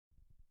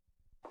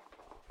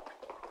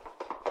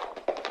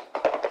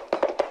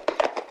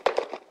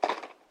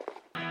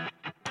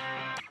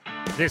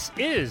This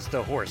is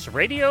the Horse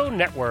Radio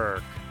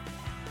Network.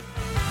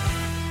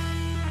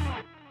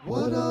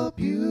 What a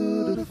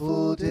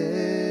beautiful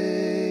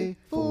day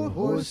for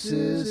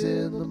horses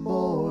in the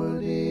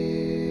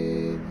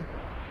morning.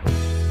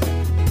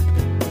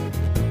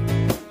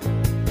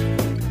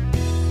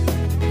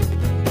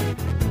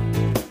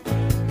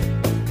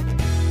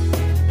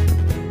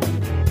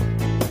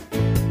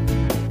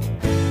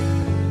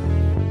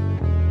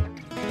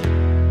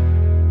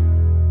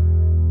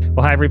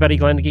 Well, hi, everybody.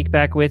 Glenn the Geek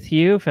back with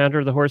you, founder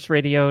of the Horse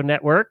Radio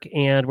Network,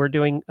 and we're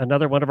doing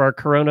another one of our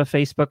Corona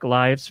Facebook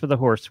Lives for the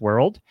horse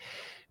world.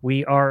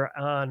 We are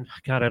on,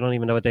 God, I don't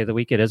even know what day of the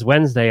week it is,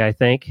 Wednesday, I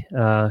think.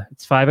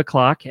 It's 5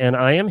 o'clock, and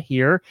I am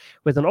here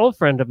with an old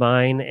friend of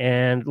mine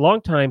and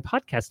longtime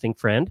podcasting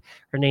friend.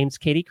 Her name's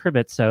Katie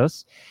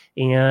Krimitsos,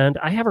 and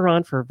I have her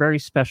on for a very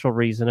special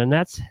reason, and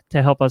that's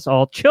to help us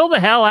all chill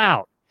the hell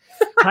out.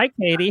 Hi,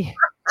 Katie.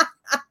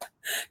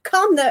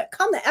 Calm the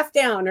F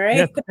down,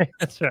 right? Yeah,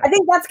 that's right. I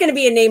think that's going to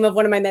be a name of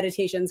one of my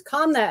meditations.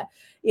 Calm the,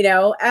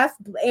 F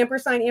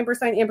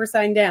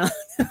ampersand down.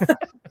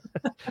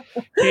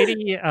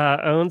 Katie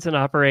owns and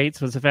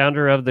operates, was the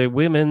founder of the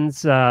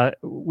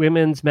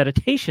Women's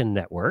Meditation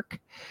Network,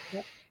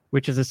 yep,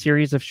 which is a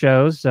series of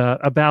shows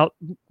about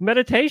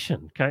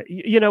meditation.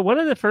 One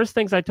of the first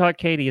things I taught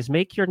Katie is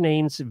make your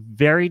names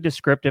very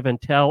descriptive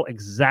and tell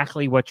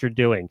exactly what you're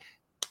doing.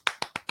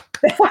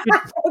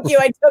 Thank you.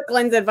 I took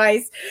Glenn's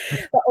advice,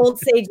 the old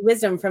sage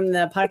wisdom from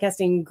the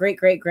podcasting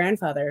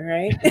great-great-grandfather,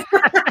 right?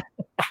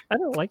 I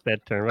don't like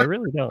that term. I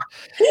really don't.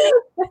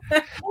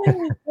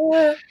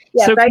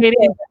 Yeah, so, Katie,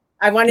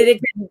 I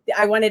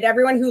wanted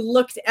everyone who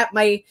looked at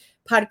my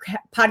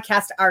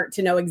podcast art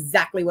to know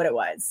exactly what it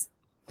was.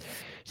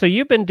 So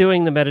you've been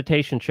doing the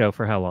meditation show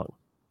for how long?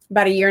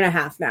 About a year and a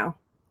half now.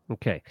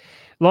 Okay.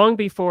 Long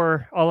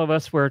before all of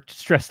us were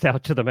stressed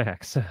out to the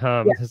max.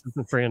 Yes. This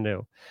isn't brand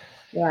new.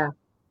 Yeah.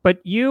 But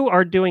you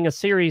are doing a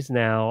series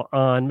now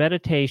on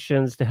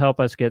meditations to help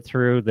us get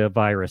through the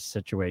virus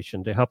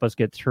situation, to help us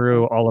get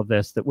through all of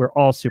this, that we're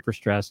all super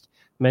stressed.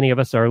 Many of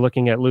us are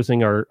looking at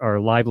losing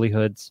our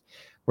livelihoods.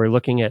 We're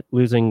looking at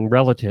losing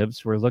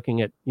relatives. We're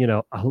looking at,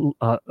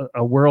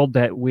 a world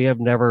that we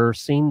have never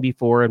seen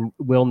before and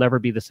will never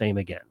be the same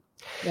again.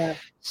 Yeah.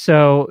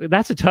 So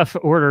that's a tough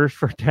order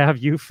to have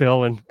you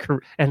fill and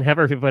have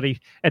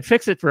everybody and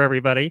fix it for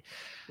everybody.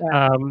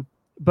 Yeah.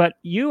 But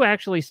you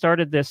actually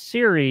started this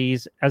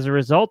series as a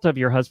result of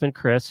your husband,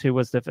 Chris, who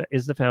is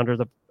the founder of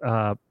the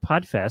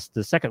Podfest,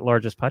 the second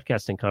largest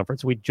podcasting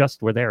conference. We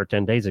just were there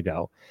 10 days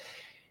ago.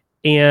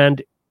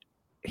 And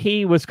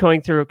he was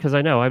going through, because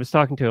I know I was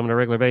talking to him on a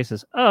regular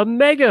basis, a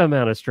mega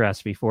amount of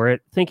stress before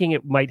it, thinking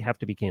it might have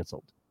to be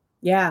canceled.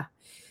 Yeah.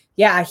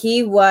 Yeah,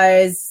 he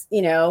was,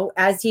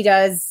 as he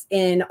does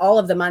in all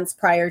of the months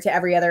prior to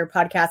every other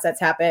podcast that's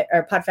happened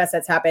or Podfest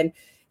that's happened,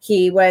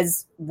 he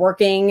was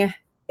working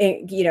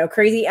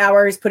crazy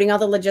hours, putting all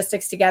the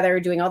logistics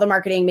together, doing all the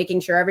marketing, making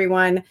sure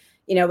everyone,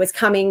 was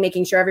coming,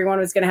 making sure everyone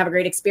was going to have a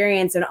great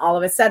experience. And all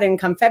of a sudden,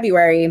 come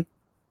February,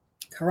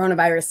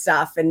 coronavirus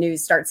stuff and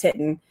news starts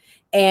hitting.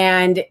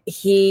 And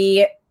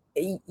he,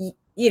 he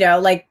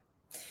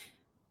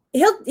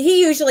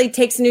usually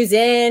takes news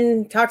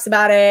in, talks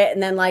about it,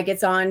 and then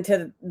it's on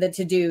to the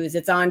to-dos.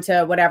 It's on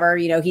to whatever,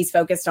 he's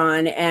focused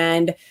on.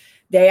 And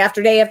day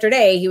after day after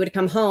day, he would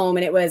come home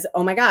and it was,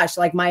 oh my gosh,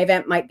 my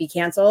event might be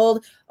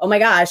canceled. Oh my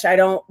gosh,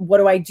 what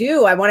do I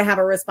do? I want to have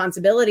a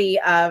responsibility.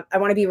 I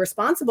want to be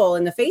responsible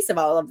in the face of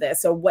all of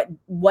this. So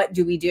what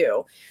do we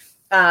do?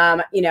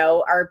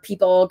 Are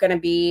people going to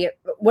be,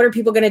 what are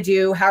people going to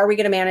do? How are we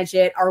going to manage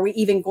it? Are we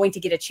even going to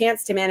get a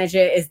chance to manage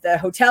it? Is the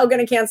hotel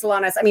going to cancel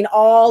on us? I mean,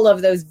 all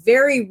of those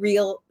very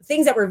real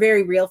things that were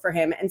very real for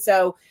him. And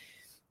so,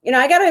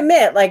 I got to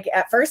admit,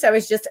 at first I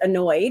was just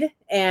annoyed,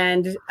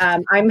 and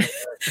I'm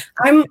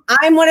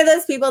one of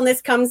those people, and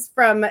this comes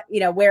from,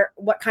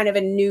 what kind of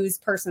a news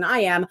person I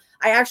am.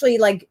 I actually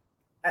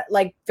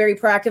very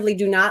proactively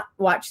do not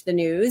watch the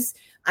news.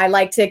 I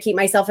like to keep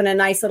myself in a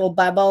nice little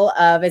bubble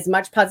of as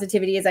much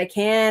positivity as I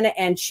can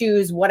and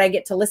choose what I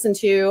get to listen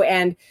to.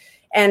 And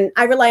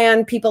I rely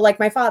on people like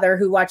my father,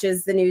 who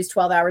watches the news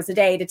 12 hours a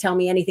day to tell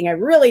me anything I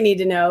really need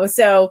to know.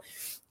 So,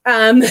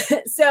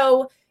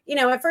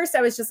 at first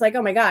I was just like,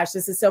 oh my gosh,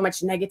 this is so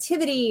much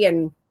negativity.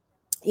 And,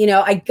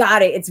 I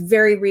got it. It's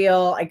very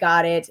real. I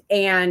got it.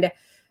 And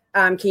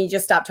can you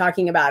just stop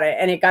talking about it?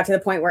 And it got to the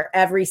point where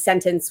every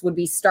sentence would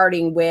be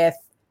starting with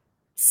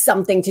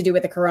something to do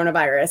with the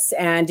coronavirus.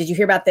 And did you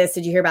hear about this?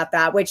 Did you hear about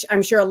that? Which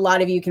I'm sure a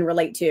lot of you can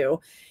relate to.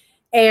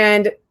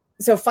 And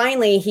so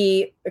finally,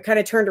 he kind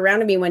of turned around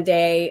to me one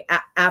day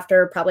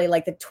after probably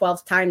the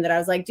 12th time that I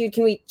was like, dude,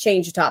 can we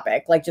change the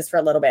topic? Just for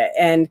a little bit.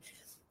 And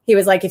he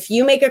was like, if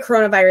you make a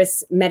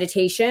coronavirus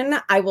meditation,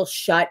 I will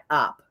shut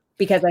up,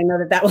 because I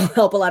know that will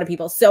help a lot of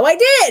people. So I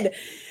did.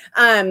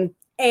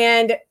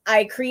 And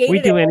I created. We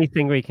do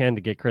anything we can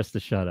to get Chris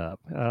to shut up.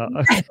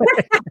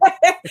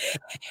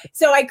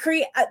 So I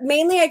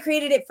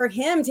created it for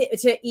him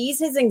to ease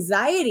his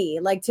anxiety,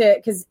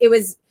 because it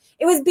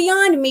it was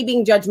beyond me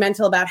being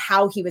judgmental about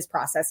how he was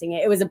processing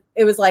it.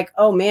 It was like,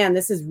 oh man,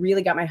 this has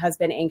really got my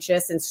husband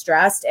anxious and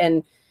stressed,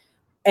 and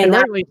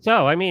rightly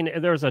so. I mean,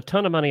 there was a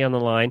ton of money on the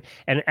line,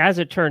 and as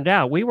it turned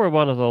out, we were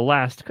one of the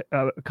last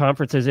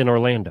conferences in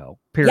Orlando.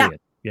 Period.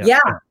 Yeah.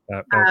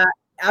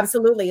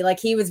 Absolutely. Like,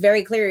 he was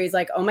very clear. He's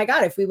like, oh my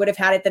God, if we would have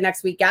had it the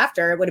next week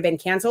after, it would have been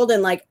canceled,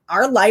 and like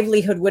our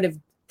livelihood would have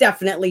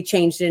definitely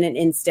changed in an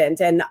instant,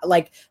 and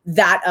like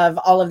that of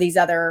all of these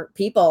other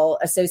people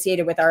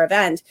associated with our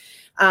event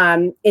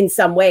in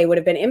some way would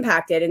have been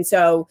impacted. And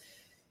so,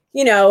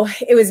 you know,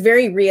 it was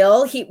very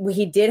real.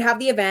 He did have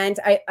the event.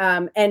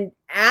 And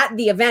at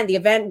the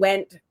event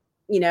went,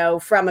 you know,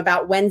 from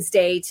about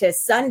Wednesday to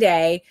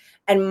Sunday,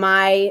 and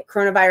my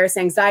coronavirus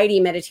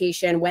anxiety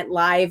meditation went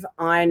live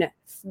on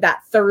that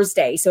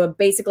Thursday. So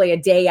basically a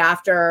day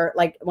after,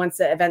 like, once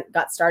the event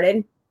got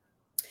started.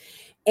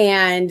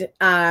 And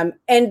the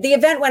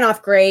event went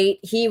off great.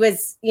 He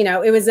was, you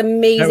know, it was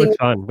amazing. It was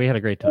fun. We had a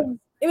great time.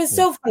 It was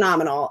so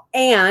phenomenal.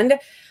 And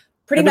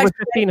pretty much much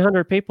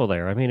 1,500 people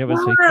there. I mean, it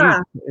was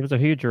a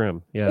huge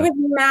room. Yeah. It was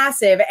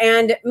massive.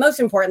 And most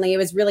importantly, it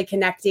was really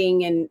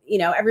connecting, and, you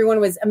know,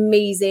 everyone was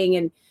amazing,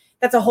 and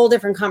that's a whole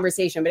different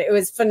conversation, but it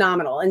was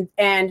phenomenal.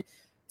 And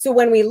so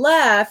when we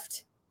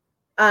left,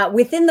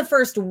 within the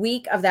first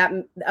week of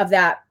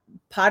that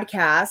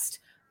podcast,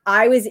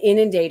 I was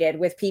inundated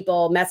with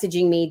people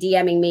messaging me,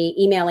 DMing me,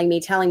 emailing me,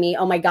 telling me,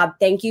 oh my God,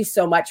 thank you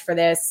so much for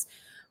this.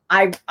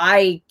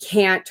 I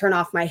can't turn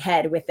off my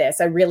head with this.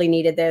 I really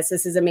needed this.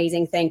 This is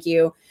amazing. Thank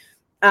you.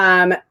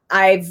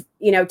 I've,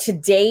 you know, to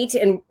date,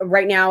 and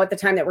right now at the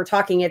time that we're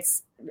talking,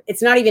 it's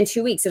not even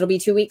 2 weeks. It'll be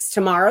 2 weeks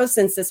tomorrow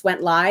since this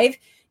went live.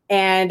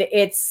 And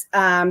it's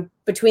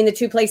between the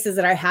two places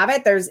that I have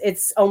it,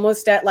 it's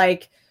almost at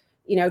like,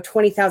 you know,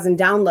 20,000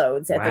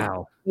 downloads.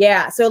 Wow.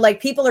 Yeah. So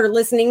like people are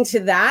listening to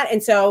that.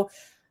 And so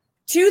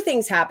two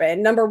things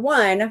happened. Number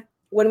one,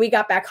 when we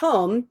got back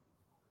home,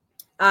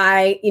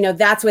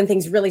 that's when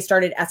things really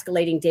started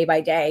escalating day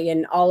by day,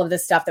 and all of the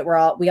stuff that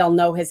we all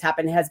know has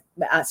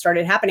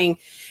started happening.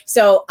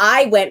 So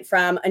I went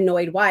from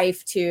annoyed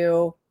wife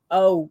to,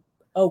 oh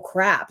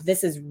crap,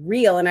 this is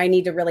real, and I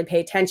need to really pay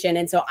attention.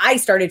 And so I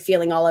started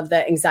feeling all of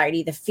the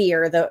anxiety, the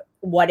fear, the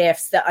what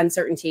ifs, the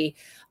uncertainty.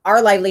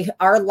 Our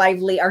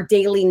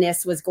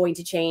dailiness was going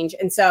to change.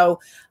 And so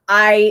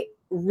I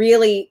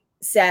really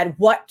said,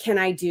 what can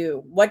I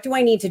do? What do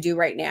I need to do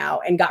right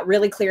now? And got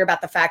really clear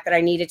about the fact that I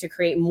needed to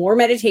create more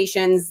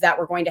meditations that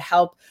were going to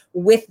help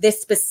with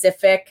this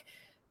specific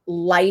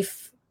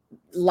life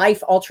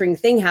altering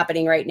thing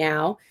happening right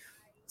now.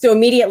 So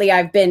immediately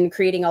I've been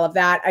creating all of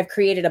that. I've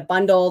created a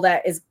bundle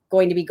that is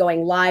going to be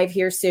going live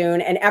here soon.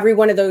 And every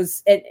one of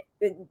those,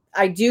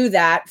 I do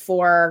that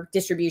for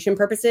distribution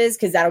purposes,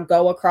 because that'll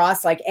go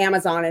across like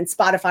Amazon and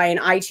Spotify and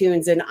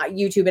iTunes and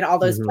YouTube and all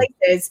those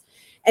places.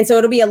 And so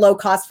it'll be a low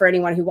cost for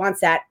anyone who wants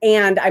that.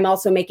 And I'm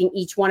also making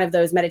each one of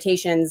those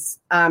meditations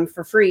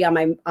for free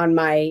on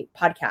my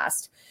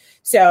podcast.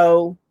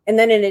 So, and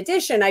then in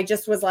addition, I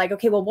just was like,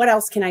 okay, well, what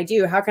else can I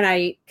do? How can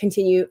I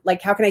continue? Like,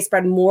 how can I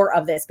spread more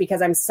of this?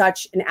 Because I'm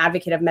such an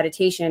advocate of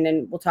meditation,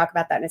 and we'll talk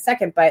about that in a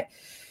second, but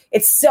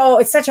it's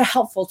such a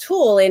helpful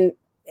tool in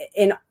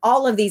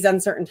all of these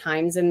uncertain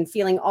times and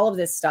feeling all of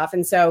this stuff.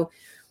 And so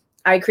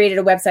I created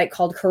a website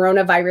called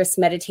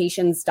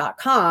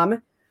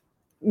coronavirusmeditations.com,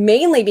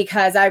 mainly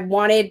because I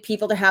wanted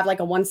people to have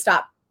like a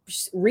one-stop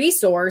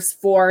resource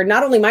for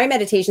not only my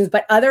meditations,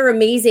 but other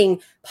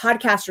amazing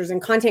podcasters and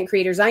content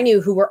creators I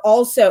knew who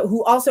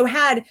also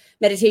had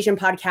meditation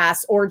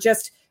podcasts, or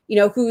just, you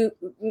know, who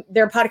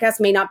their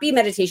podcast may not be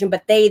meditation,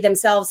 but they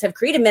themselves have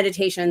created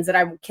meditations that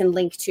I can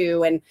link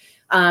to, and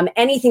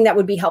anything that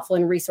would be helpful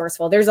and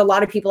resourceful. There's a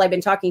lot of people I've been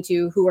talking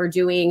to who are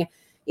doing,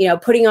 you know,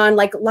 putting on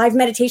like live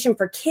meditation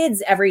for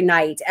kids every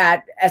night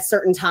at a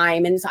certain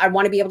time. And so I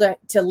want to be able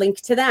to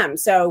link to them.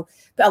 So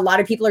a lot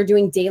of people are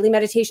doing daily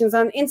meditations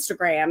on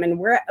Instagram, and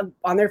we're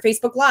on their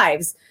Facebook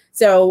lives.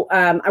 So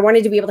I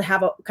wanted to be able to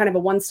have a kind of a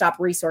one-stop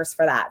resource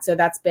for that. So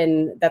that's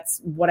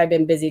what I've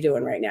been busy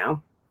doing right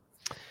now.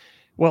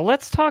 Well,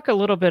 let's talk a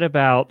little bit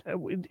about,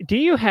 do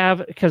you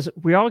have, because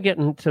we're all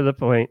getting to the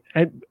point,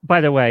 and by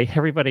the way,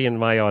 everybody in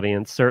my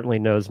audience certainly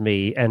knows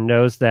me and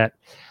knows that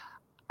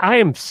I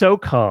am so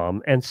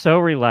calm and so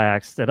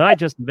relaxed that I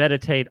just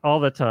meditate all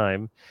the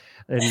time,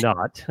 and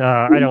not.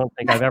 I don't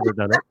think I've ever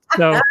done it.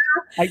 So,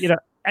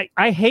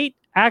 I hate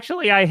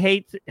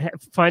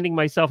finding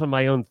myself in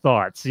my own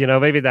thoughts. You know,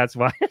 maybe that's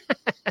why.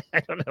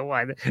 I don't know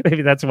why.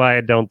 Maybe that's why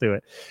I don't do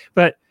it.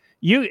 But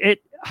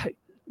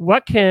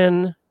what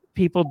can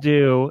people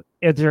do?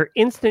 Is there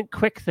instant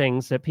quick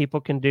things that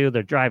people can do?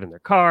 They're driving their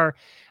car,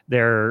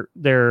 they're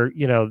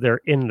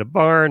in the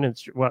barn, and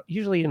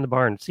usually in the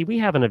barn. See, we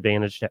have an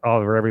advantage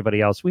over everybody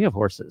else. We have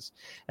horses,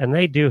 and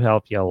they do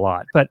help you a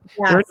lot. But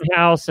they're in the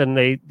house, and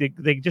they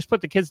just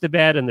put the kids to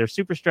bed, and they're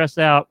super stressed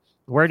out,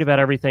 worried about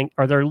everything.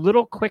 Are there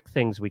little quick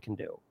things we can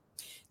do?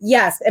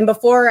 Yes. And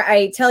before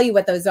I tell you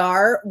what those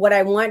are, what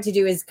I want to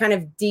do is kind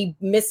of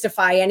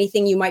demystify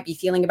anything you might be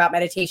feeling about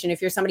meditation.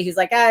 If you're somebody who's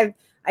like, I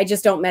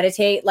just don't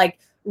meditate, like,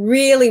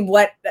 really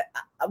what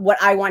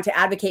I want to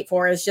advocate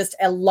for is just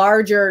a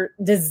larger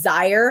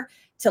desire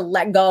to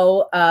let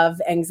go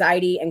of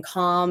anxiety and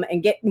calm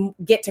and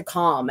get to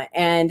calm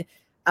and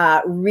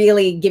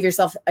really give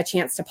yourself a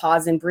chance to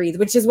pause and breathe,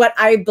 which is what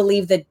I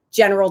believe the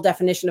general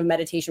definition of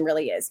meditation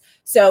really is.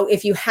 So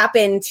if you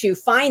happen to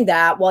find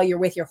that while you're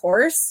with your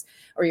horse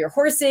or your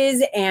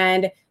horses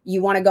and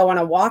you want to go on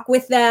a walk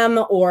with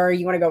them, or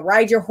you want to go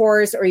ride your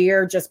horse, or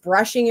you're just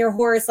brushing your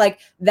horse, like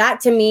that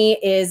to me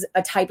is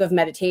a type of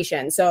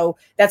meditation. So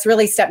that's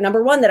really step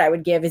number one that I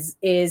would give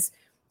is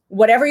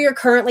whatever you're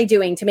currently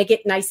doing to make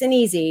it nice and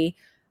easy,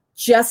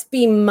 just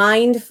be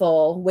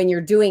mindful when you're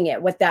doing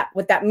it. What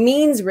that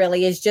means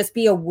really is just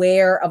be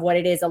aware of what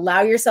it is.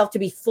 Allow yourself to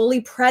be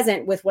fully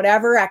present with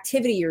whatever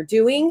activity you're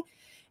doing.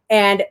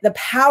 And the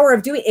power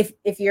of doing,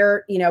 if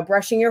you're,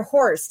 brushing your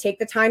horse, take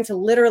the time to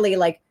literally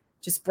like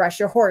just brush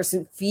your horse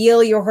and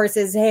feel your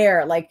horse's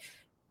hair, like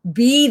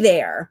be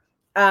there.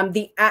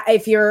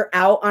 If you're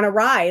out on a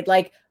ride,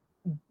 like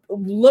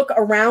look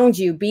around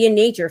you, be in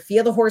nature,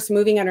 feel the horse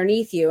moving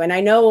underneath you. And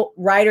I know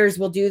riders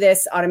will do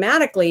this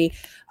automatically,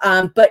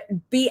 but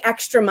be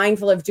extra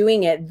mindful of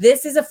doing it.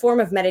 This is a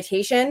form of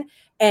meditation,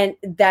 and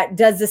that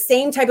does the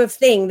same type of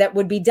thing that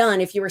would be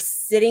done if you were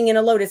sitting in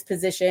a lotus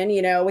position,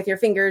 with your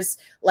fingers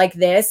like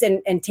this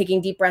and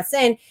taking deep breaths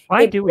in.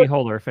 Why do we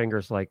hold our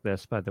fingers like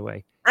this, by the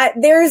way?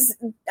 There's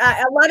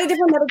a lot of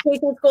different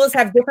meditation schools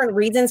have different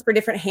reasons for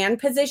different hand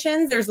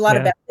positions. There's a lot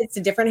of benefits to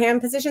different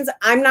hand positions.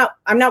 I'm not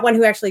one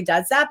who actually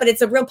does that, but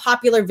it's a real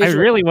popular visual.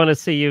 I really want to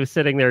see you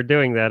sitting there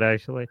doing that,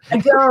 actually. I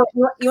don't.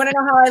 You want to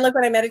know how I look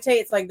when I meditate?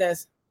 It's like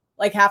this,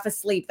 like half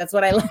asleep. That's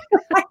what I look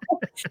like.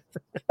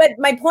 But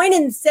my point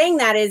in saying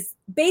that is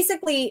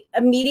basically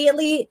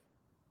immediately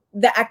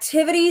the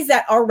activities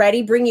that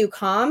already bring you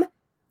calm,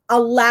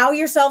 allow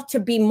yourself to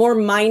be more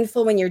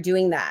mindful when you're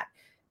doing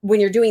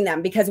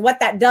them, because what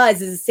that does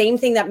is the same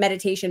thing that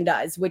meditation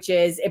does, which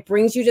is it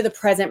brings you to the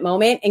present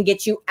moment and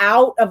gets you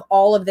out of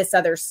all of this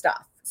other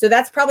stuff. So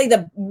that's probably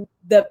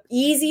the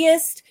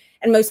easiest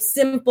and most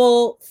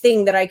simple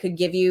thing that I could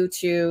give you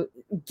to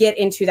get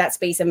into that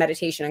space of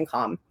meditation and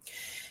calm.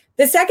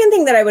 The second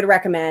thing that I would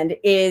recommend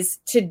is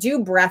to do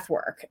breath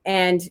work.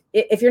 And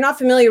if you're not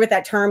familiar with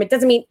that term, it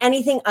doesn't mean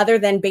anything other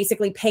than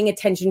basically paying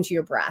attention to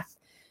your breath.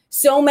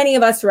 So many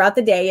of us throughout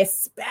the day,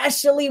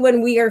 especially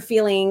when we are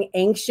feeling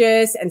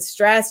anxious and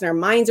stressed and our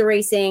minds are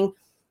racing,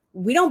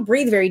 we don't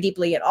breathe very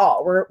deeply at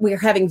all. We're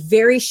having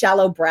very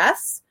shallow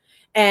breaths.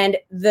 And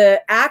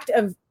the act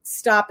of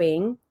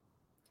stopping,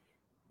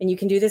 and you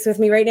can do this with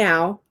me right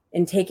now,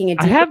 and taking a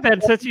deep I have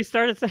been since you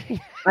started saying.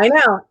 I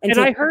know. And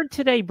I heard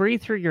today,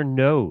 breathe through your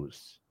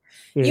nose.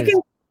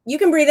 You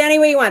can breathe any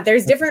way you want.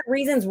 There's different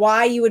reasons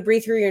why you would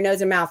breathe through your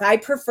nose and mouth. I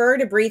prefer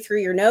to breathe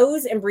through your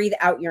nose and breathe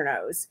out your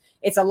nose.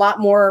 It's a lot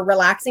more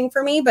relaxing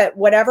for me, but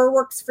whatever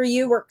works for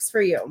you, works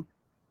for you.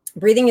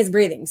 Breathing is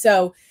breathing.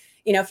 So,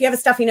 if you have a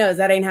stuffy nose,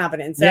 that ain't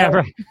happening. So,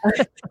 yeah,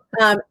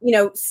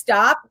 right.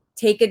 Stop,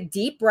 take a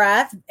deep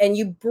breath, and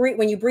you breathe.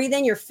 When you breathe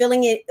in, you're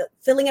filling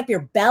up your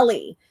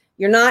belly.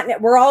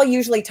 We're all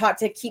usually taught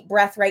to keep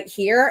breath right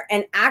here.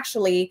 And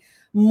actually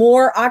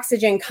more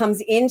oxygen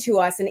comes into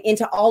us and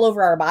into all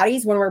over our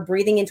bodies when we're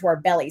breathing into our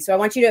belly. So I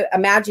want you to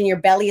imagine your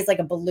belly is like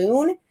a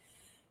balloon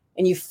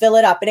and you fill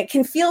it up, and it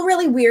can feel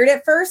really weird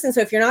at first. And so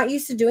if you're not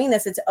used to doing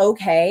this, it's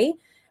okay,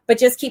 but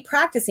just keep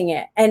practicing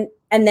it. And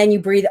then you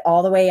breathe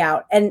all the way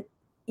out, and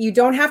you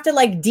don't have to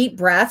like deep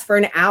breath for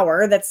an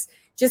hour. That's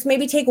just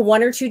maybe take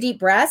 1 or 2 deep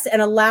breaths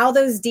and allow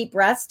those deep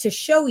breaths to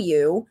show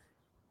you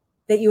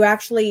that you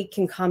actually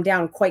can calm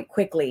down quite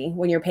quickly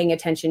when you're paying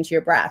attention to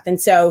your breath. And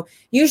so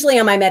usually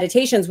on my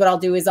meditations, what I'll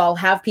do is I'll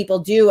have people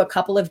do a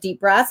couple of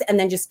deep breaths and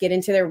then just get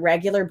into their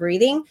regular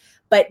breathing,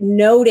 but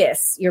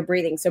notice your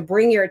breathing. So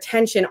bring your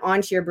attention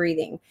onto your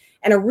breathing.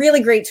 And a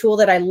really great tool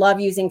that I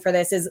love using for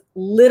this is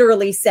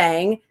literally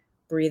saying,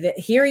 breathe it,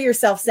 hear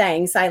yourself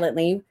saying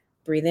silently,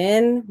 breathe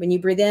in when you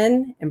breathe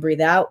in and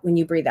breathe out when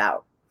you breathe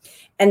out.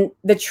 And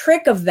the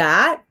trick of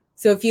that,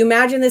 so if you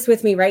imagine this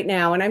with me right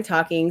now when I'm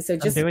talking, so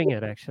just I'm doing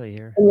it actually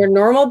here. In your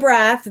normal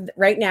breath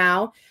right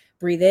now,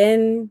 breathe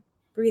in,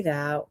 breathe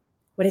out.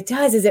 What it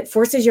does is it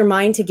forces your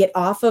mind to get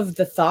off of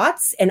the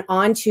thoughts and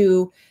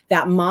onto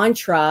that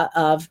mantra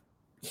of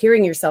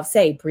hearing yourself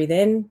say, breathe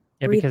in.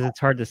 Yeah, because it's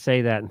hard to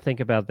say that and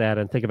think about that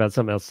and think about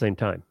something else at the same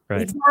time,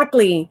 right?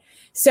 Exactly.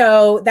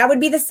 So that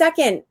would be the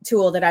second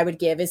tool that I would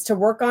give, is to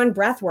work on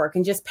breath work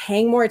and just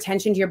paying more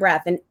attention to your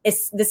breath. And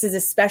this is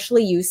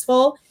especially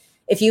useful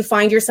if you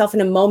find yourself in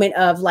a moment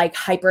of like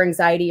hyper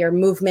anxiety or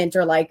movement,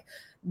 or like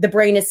the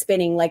brain is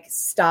spinning. Like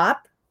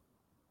stop,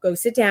 go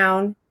sit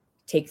down,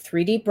 take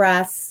 3 deep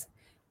breaths,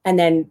 and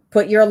then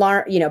put your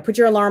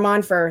alarm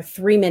on for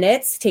 3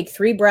 minutes, take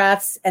 3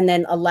 breaths, and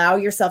then allow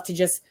yourself to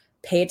just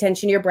pay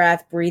attention to your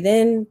breath, breathe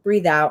in,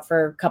 breathe out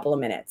for a couple of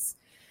minutes.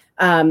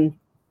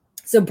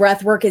 So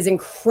breath work is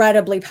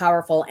incredibly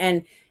powerful.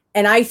 And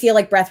I feel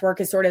like breath work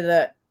is sort of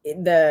the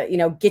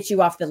get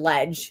you off the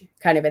ledge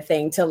kind of a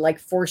thing to like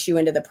force you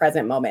into the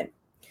present moment.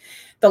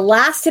 The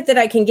last tip that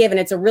I can give, and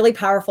it's a really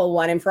powerful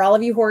one, and for all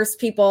of you horse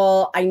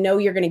people, I know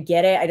you're going to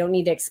get it. I don't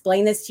need to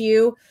explain this to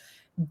you.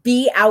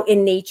 Be out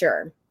in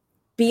nature.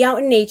 Be out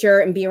in nature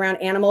and be around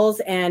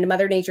animals and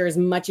Mother Nature as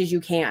much as you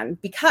can,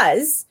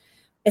 because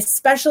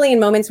especially in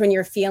moments when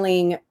you're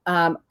feeling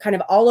kind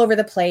of all over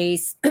the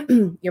place,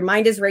 your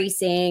mind is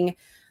racing,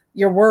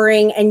 you're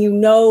worrying, and you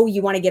know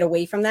you want to get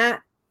away from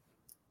that,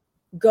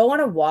 go on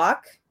a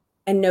walk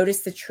and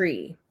notice the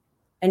tree,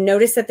 and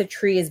notice that the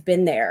tree has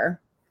been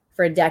there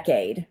for a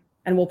decade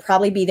and will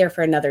probably be there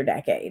for another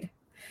decade.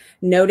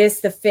 Notice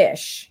the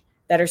fish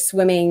that are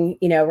swimming,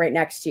 right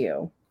next to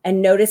you,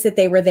 and notice that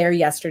they were there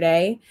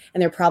yesterday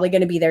and they're probably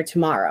going to be there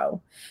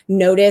tomorrow.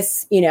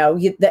 Notice,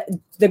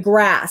 the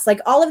grass, like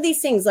all of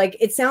these things. Like,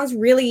 it sounds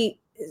really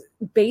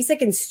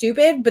basic and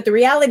stupid, but the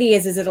reality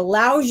is it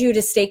allows you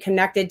to stay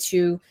connected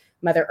to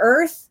Mother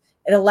Earth.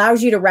 It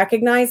allows you to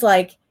recognize,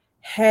 like,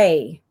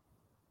 hey,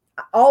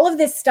 all of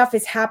this stuff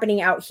is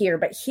happening out here,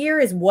 but here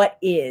is what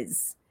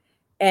is.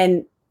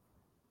 And,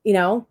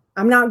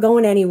 I'm not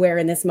going anywhere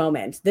in this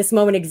moment. This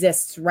moment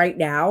exists right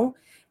now.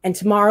 And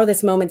tomorrow,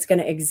 this moment's going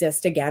to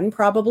exist again,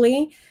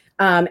 probably.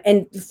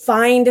 And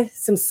find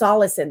some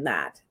solace in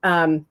that.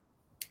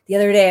 The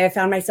other day, I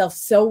found myself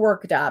so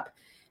worked up.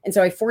 And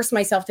so I forced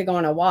myself to go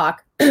on a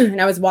walk. And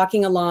I was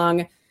walking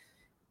along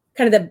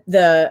kind of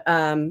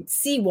the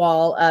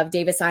seawall of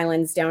Davis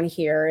Islands down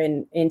here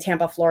in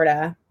Tampa,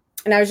 Florida.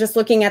 And I was just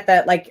looking at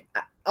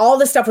all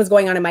the stuff was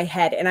going on in my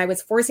head. And I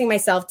was forcing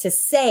myself to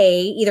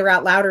say, either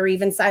out loud or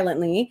even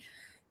silently,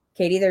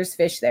 Katie, there's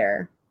fish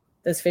there.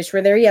 Those fish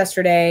were there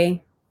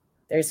yesterday.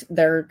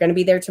 They're going to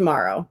be there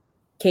tomorrow.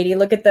 Katie,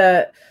 look at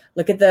the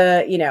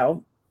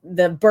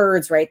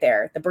birds right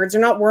there. The birds are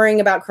not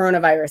worrying about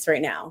coronavirus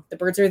right now. The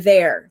birds are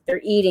there.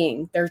 They're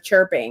eating. They're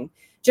chirping.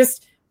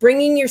 Just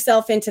bringing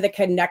yourself into the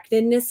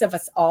connectedness of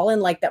us all,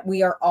 and like that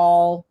we are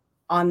all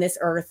on this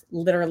earth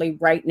literally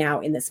right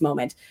now in this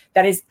moment.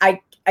 That is, I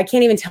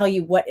can't even tell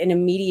you what an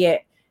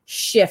immediate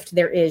shift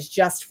there is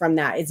just from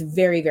that. It's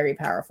very, very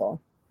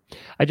powerful.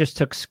 I just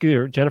took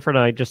Jennifer and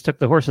I just took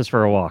the horses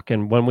for a walk.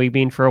 And when we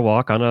mean for a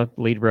walk on a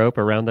lead rope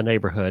around the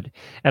neighborhood,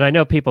 and I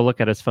know people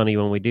look at us funny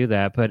when we do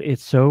that, but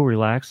it's so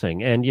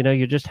relaxing. And,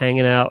 you're just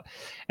hanging out,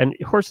 and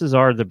horses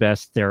are the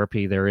best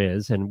therapy there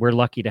is. And we're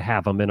lucky to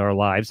have them in our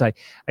lives. I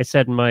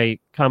said in my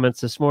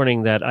comments this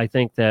morning that I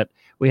think that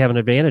we have an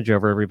advantage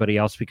over everybody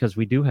else because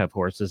we do have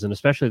horses, and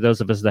especially those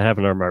of us that have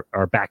in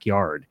our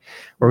backyard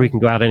where we can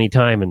go out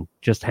anytime and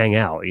just hang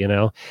out, we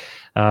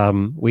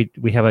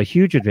have a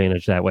huge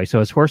advantage that way. So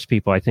as horse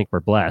people, I think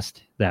we're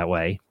blessed that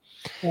way.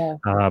 Yeah.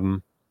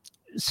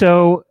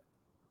 So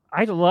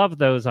I love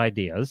those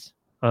ideas.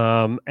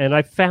 And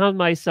I found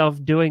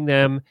myself doing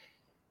them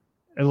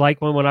like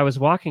when I was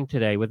walking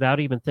today without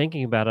even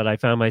thinking about it. I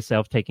found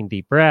myself taking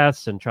deep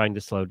breaths and trying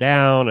to slow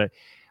down.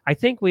 I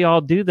think we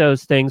all do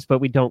those things, but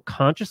we don't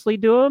consciously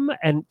do them.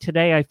 And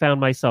today I found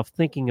myself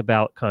thinking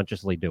about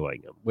consciously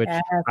doing them, which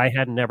I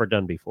had never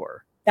done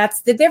before.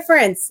 That's the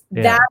difference.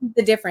 Yeah. That's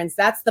the difference.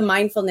 That's the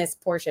mindfulness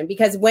portion,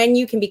 because when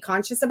you can be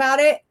conscious about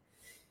it,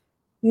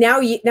 now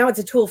it's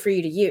a tool for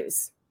you to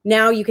use.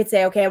 Now you could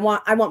say, okay, I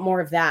want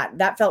more of that.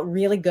 That felt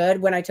really good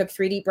when I took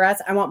 3 deep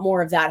breaths. I want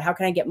more of that. How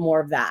can I get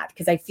more of that?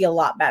 Because I feel a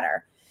lot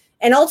better.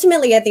 And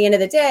ultimately, at the end of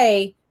the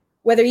day,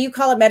 whether you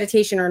call it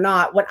meditation or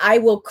not, what I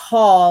will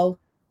call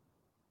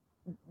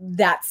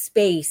that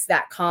space,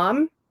 that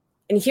calm.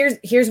 And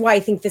here's why I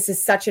think this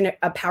is such a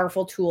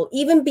powerful tool,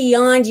 even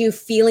beyond you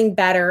feeling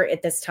better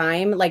at this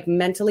time, like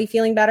mentally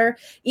feeling better,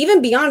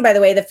 even beyond, by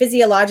the way, the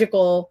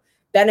physiological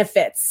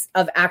benefits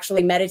of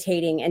actually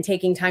meditating and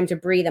taking time to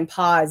breathe and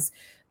pause,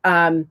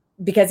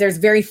 because there's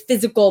very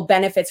physical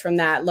benefits from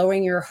that,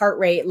 lowering your heart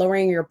rate,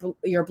 lowering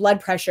your blood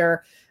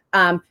pressure.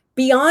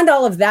 Beyond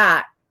all of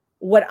that,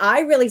 what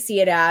I really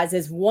see it as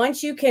is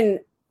once you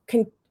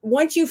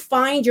once you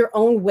find your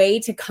own way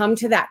to come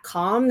to that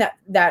calm,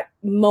 that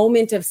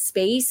moment of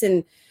space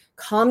and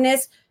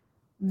calmness,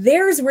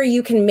 there's where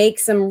you can make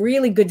some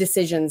really good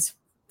decisions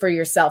for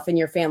yourself and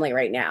your family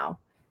right now.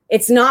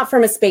 It's not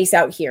from a space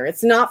out here.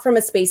 It's not from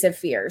a space of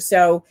fear.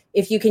 So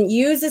if you can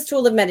use this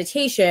tool of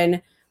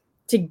meditation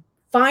to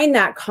find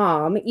that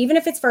calm, even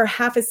if it's for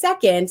half a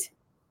second,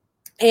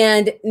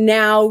 and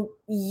now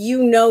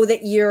you know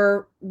that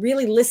you're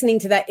really listening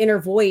to that inner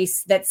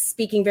voice that's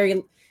speaking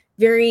very,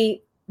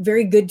 very,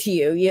 very good to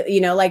you.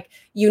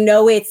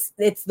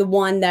 It's the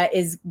one that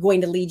is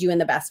going to lead you in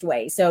the best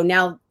way. So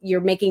now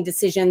you're making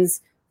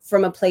decisions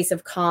from a place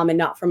of calm and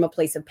not from a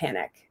place of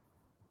panic.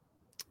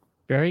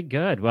 Very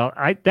good. Well,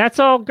 that's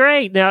all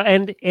great. Now,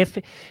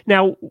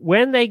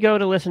 when they go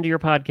to listen to your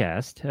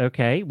podcast,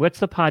 okay, what's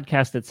the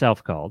podcast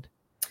itself called?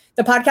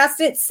 The podcast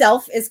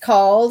itself is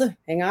called,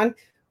 hang on,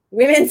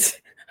 Women's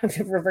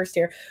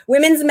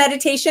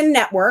Meditation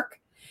Network.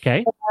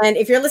 Okay. And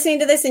if you're listening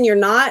to this and you're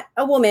not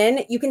a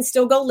woman, you can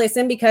still go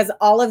listen, because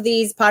all of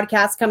these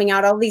podcasts coming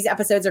out, all of these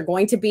episodes are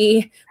going to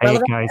be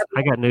relevant. Hey guys,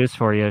 I got news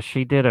for you.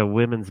 She did a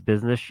women's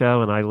business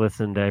show and I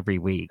listened every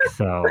week.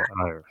 So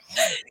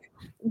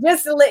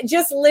just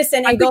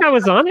listen I and think go. I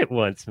was on it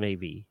once,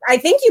 maybe. I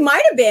think you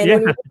might have been Yeah.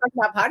 when we were talking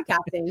about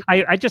podcasting.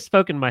 I just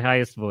spoke in my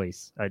highest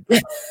voice.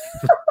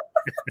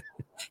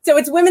 So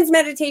it's Women's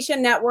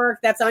Meditation Network.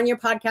 That's on your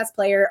podcast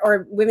player,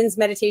 or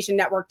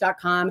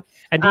womensmeditationnetwork.com.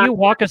 And do you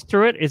walk us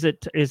through it? Is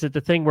it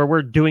the thing where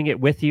we're doing it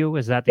with you?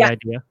 Is that the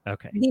idea?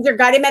 Okay. These are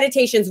guided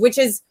meditations, which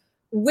is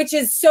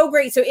so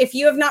great. So if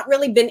you have not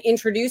really been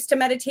introduced to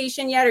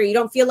meditation yet, or you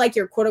don't feel like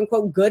you're quote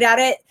unquote good at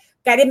it,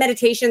 guided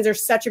meditations are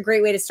such a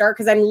great way to start,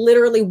 because I'm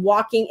literally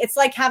walking. It's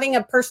like having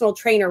a personal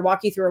trainer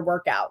walk you through a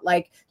workout.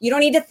 Like, you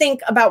don't need to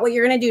think about what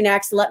you're going to do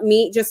next. Let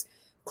me just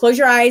close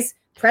your eyes,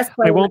 press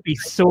play. I won't be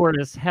sore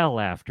as hell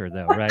after,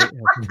 though, right?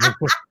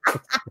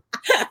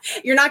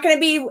 You're not going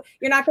to be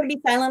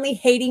silently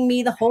hating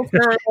me the whole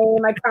time.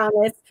 I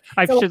promise.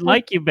 I should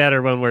like you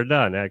better when we're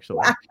done,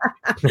 actually.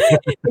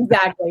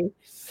 Exactly.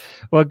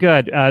 Well,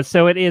 good.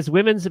 So it is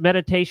Women's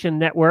Meditation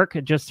Network.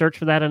 Just search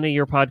for that on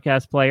your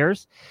podcast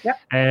players. Yep.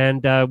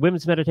 And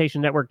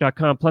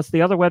womensmeditationnetwork.com. Plus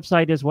the other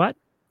website is what?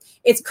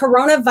 It's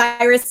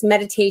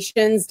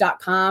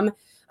coronavirusmeditations.com.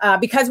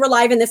 Because we're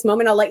live in this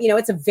moment, I'll let you know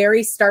it's a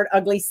very start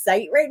ugly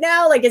site right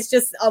now. Like, it's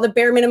just all the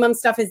bare minimum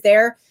stuff is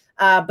there.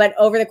 But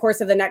over the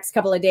course of the next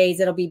couple of days,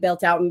 it'll be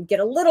built out and get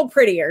a little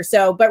prettier.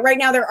 So, but right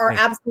now there are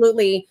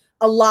absolutely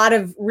a lot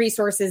of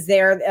resources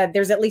there.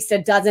 There's at least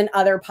a dozen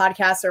other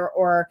podcasts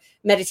or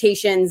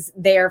meditations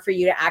there for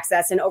you to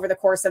access. And over the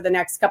course of the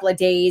next couple of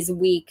days,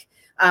 week,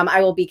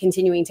 I will be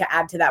continuing to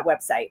add to that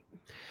website.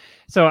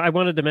 So I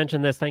wanted to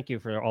mention this. Thank you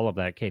for all of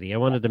that, Katie. I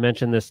wanted to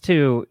mention this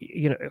too.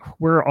 You know,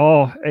 we're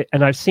all,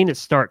 and I've seen it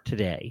start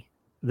today.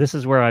 This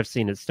is where I've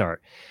seen it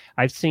start.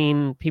 I've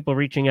seen people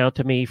reaching out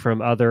to me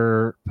from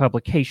other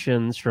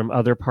publications, from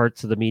other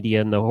parts of the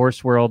media in the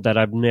horse world that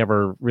I've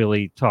never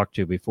really talked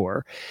to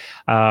before.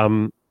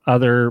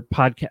 Other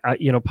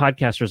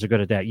podcasters are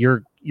good at that.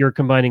 You're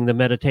combining the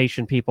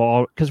meditation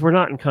people, because we're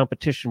not in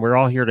competition. We're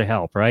all here to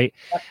help, right?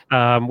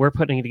 We're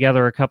putting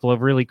together a couple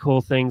of really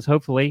cool things,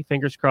 hopefully,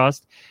 fingers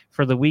crossed,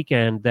 for the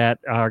weekend that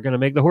are going to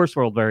make the horse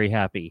world very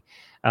happy.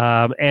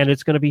 And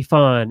it's going to be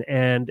fun.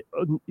 And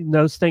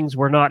those things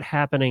were not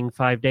happening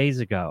 5 days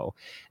ago.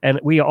 And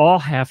we all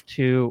have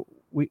to,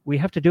 we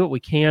have to do what we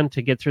can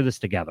to get through this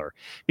together,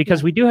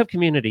 because we do have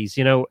communities.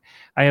 You know,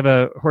 I have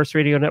a Horse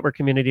Radio Network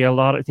community, a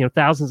lot of,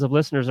 thousands of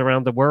listeners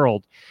around the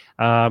world.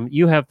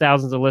 You have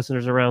thousands of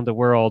listeners around the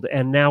world.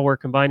 And now we're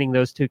combining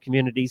those two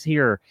communities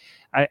here.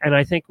 And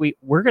I think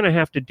we're going to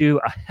have to do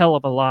a hell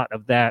of a lot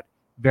of that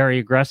very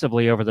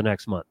aggressively over the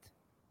next month.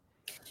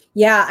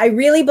 Yeah, I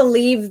really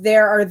believe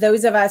there are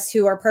those of us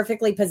who are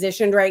perfectly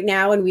positioned right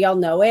now, and we all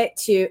know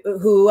it,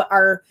 who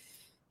are,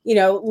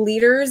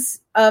 leaders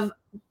of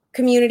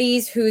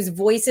communities whose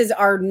voices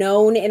are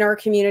known in our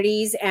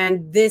communities.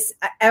 And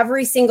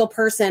every single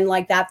person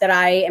like that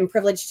I am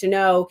privileged to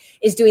know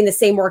is doing the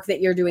same work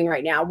that you're doing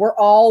right now. We're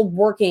all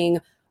working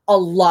a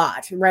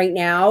lot right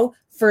now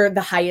for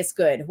the highest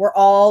good. We're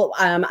all,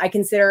 I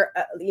consider,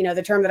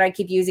 the term that I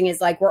keep using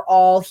is like, we're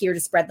all here to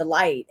spread the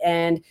light,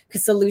 and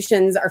because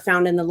solutions are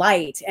found in the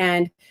light,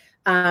 and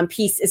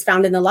peace is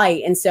found in the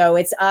light. And so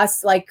it's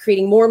us like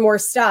creating more and more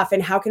stuff.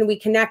 And how can we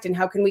connect, and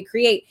how can we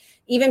create?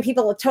 Even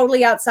people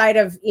totally outside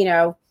of,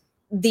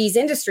 these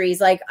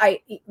industries, like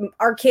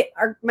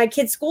my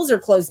kids' schools are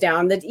closed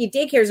down, the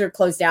daycares are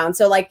closed down.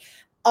 So like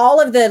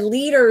all of the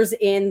leaders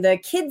in the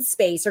kids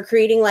space are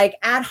creating like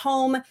at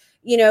home,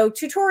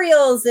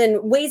 tutorials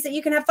and ways that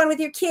you can have fun with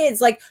your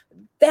kids. Like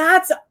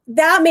that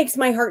makes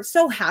my heart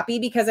so happy,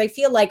 because I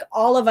feel like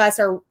all of us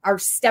are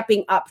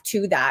stepping up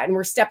to that. And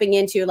we're stepping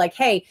into like,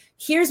 hey,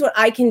 here's what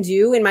I can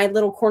do in my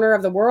little corner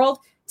of the world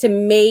to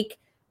make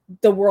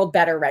the world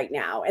better right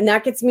now. And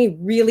that gets me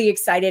really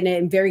excited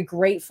and very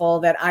grateful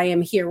that I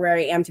am here where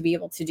I am to be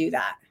able to do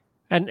that.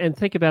 And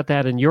think about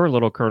that in your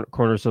little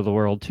corners of the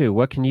world too.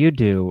 What can you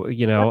do?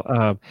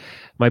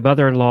 My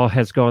mother-in-law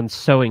has gone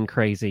sewing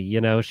crazy.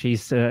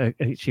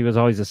 She was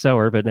always a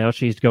sewer, but now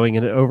she's going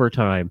into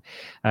overtime.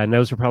 And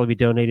those will probably be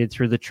donated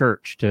through the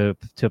church to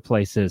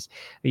places.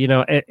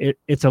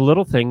 It's a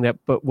little thing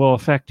but will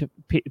affect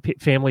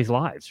families'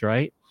 lives,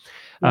 right?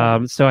 Yeah.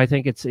 So I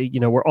think it's,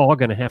 we're all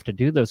going to have to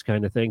do those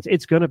kind of things.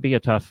 It's going to be a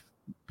tough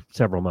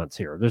several months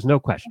here. There's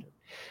no question.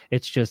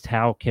 It's just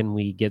how can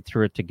we get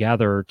through it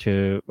together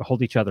to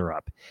hold each other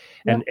up?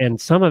 Yeah. And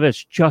some of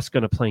it's just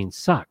going to plain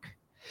suck,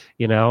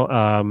 and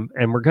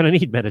we're going to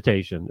need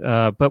meditation.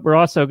 But we're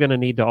also going to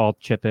need to all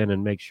chip in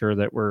and make sure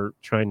that we're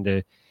trying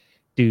to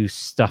do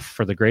stuff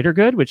for the greater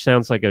good, which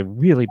sounds like a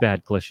really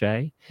bad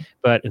cliche.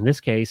 But in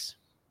this case,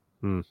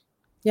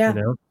 Yeah.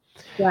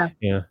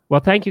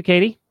 Well, thank you,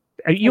 Katie.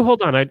 You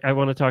hold on. I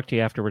want to talk to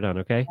you after we're done,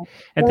 okay?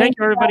 And thank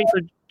you, everybody,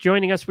 for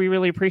joining us. We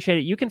really appreciate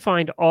it. You can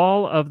find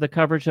all of the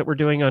coverage that we're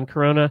doing on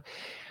Corona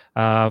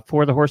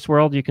for the horse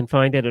world. You can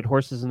find it at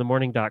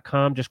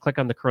horsesinthemorning.com. Just click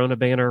on the Corona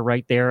banner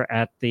right there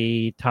at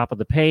the top of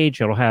the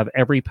page. It'll have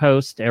every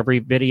post, every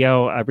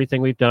video,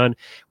 everything we've done.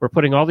 We're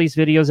putting all these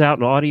videos out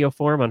in audio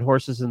form on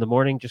Horses in the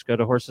Morning. Just go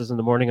to Horses in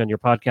the Morning on your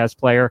podcast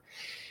player.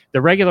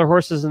 The regular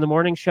Horses in the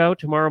Morning show,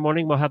 tomorrow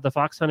morning, we'll have the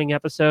fox hunting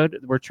episode.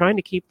 We're trying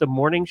to keep the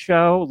morning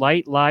show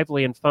light,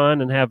 lively, and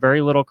fun and have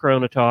very little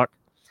Corona talk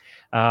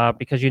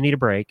because you need a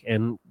break.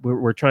 And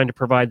we're trying to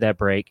provide that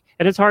break.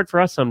 And it's hard for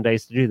us some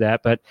days to do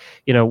that. But,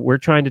 we're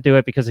trying to do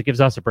it because it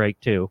gives us a break,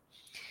 too.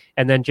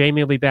 And then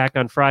Jamie will be back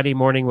on Friday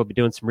morning. We'll be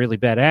doing some really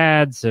bad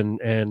ads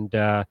and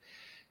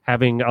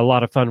having a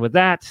lot of fun with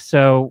that.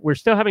 So we're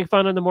still having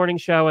fun on the morning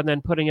show and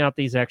then putting out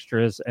these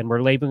extras, and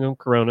we're labeling them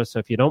Corona. So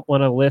if you don't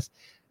want to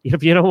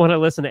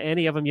listen to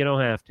any of them, you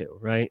don't have to,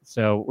 right?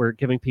 So we're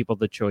giving people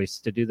the choice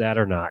to do that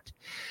or not.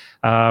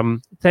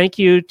 Thank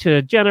you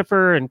to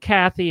Jennifer and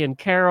Kathy and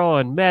Carol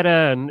and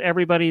Meta and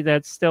everybody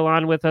that's still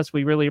on with us.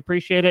 We really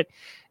appreciate it.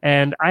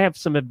 And I have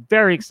some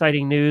very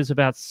exciting news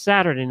about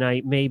Saturday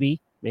night, maybe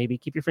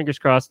keep your fingers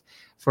crossed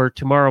for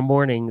tomorrow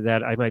morning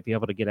that I might be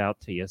able to get out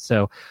to you.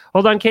 So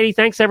hold on, Katie.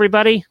 Thanks,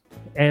 everybody.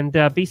 And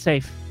be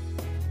safe.